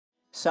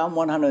Psalm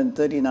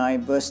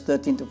 139 verse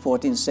 13 to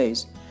 14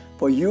 says,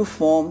 "For you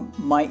form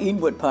my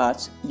inward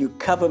parts, you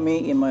cover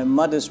me in my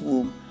mother's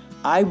womb.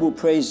 I will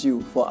praise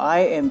you, for I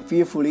am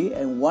fearfully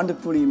and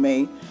wonderfully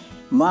made.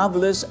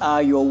 Marvelous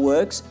are your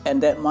works, and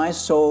that my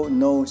soul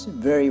knows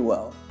very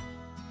well."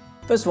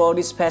 First of all,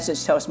 this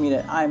passage tells me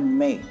that I'm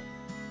made.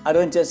 I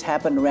don't just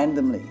happen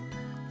randomly.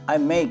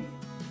 I'm made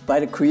by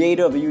the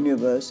creator of the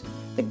universe,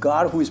 the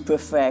God who is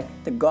perfect,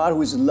 the God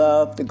who is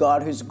love, the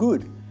God who is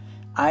good.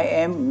 I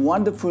am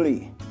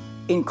wonderfully,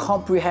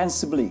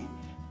 incomprehensibly,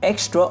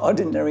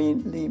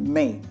 extraordinarily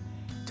made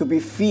to be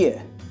feared,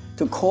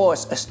 to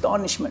cause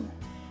astonishment,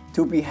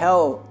 to be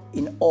held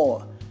in awe,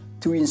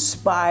 to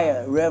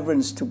inspire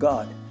reverence to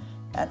God.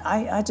 And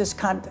I just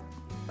can't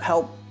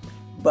help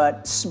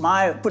but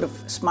smile, put a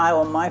smile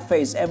on my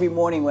face every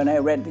morning when I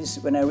read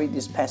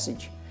this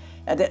passage.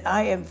 And that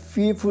I am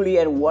fearfully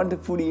and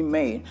wonderfully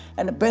made.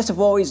 And the best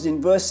of all is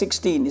in verse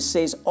 16. It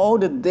says, "All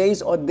the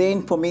days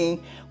ordained for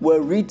me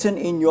were written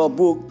in your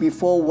book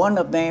before one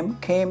of them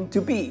came to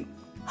be."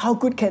 How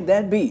good can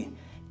that be?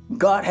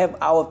 God have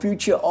our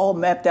future all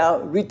mapped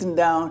out, written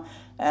down,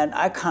 and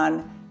I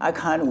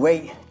can't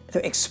wait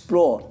to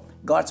explore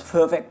God's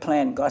perfect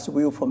plan, God's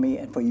will for me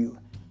and for you.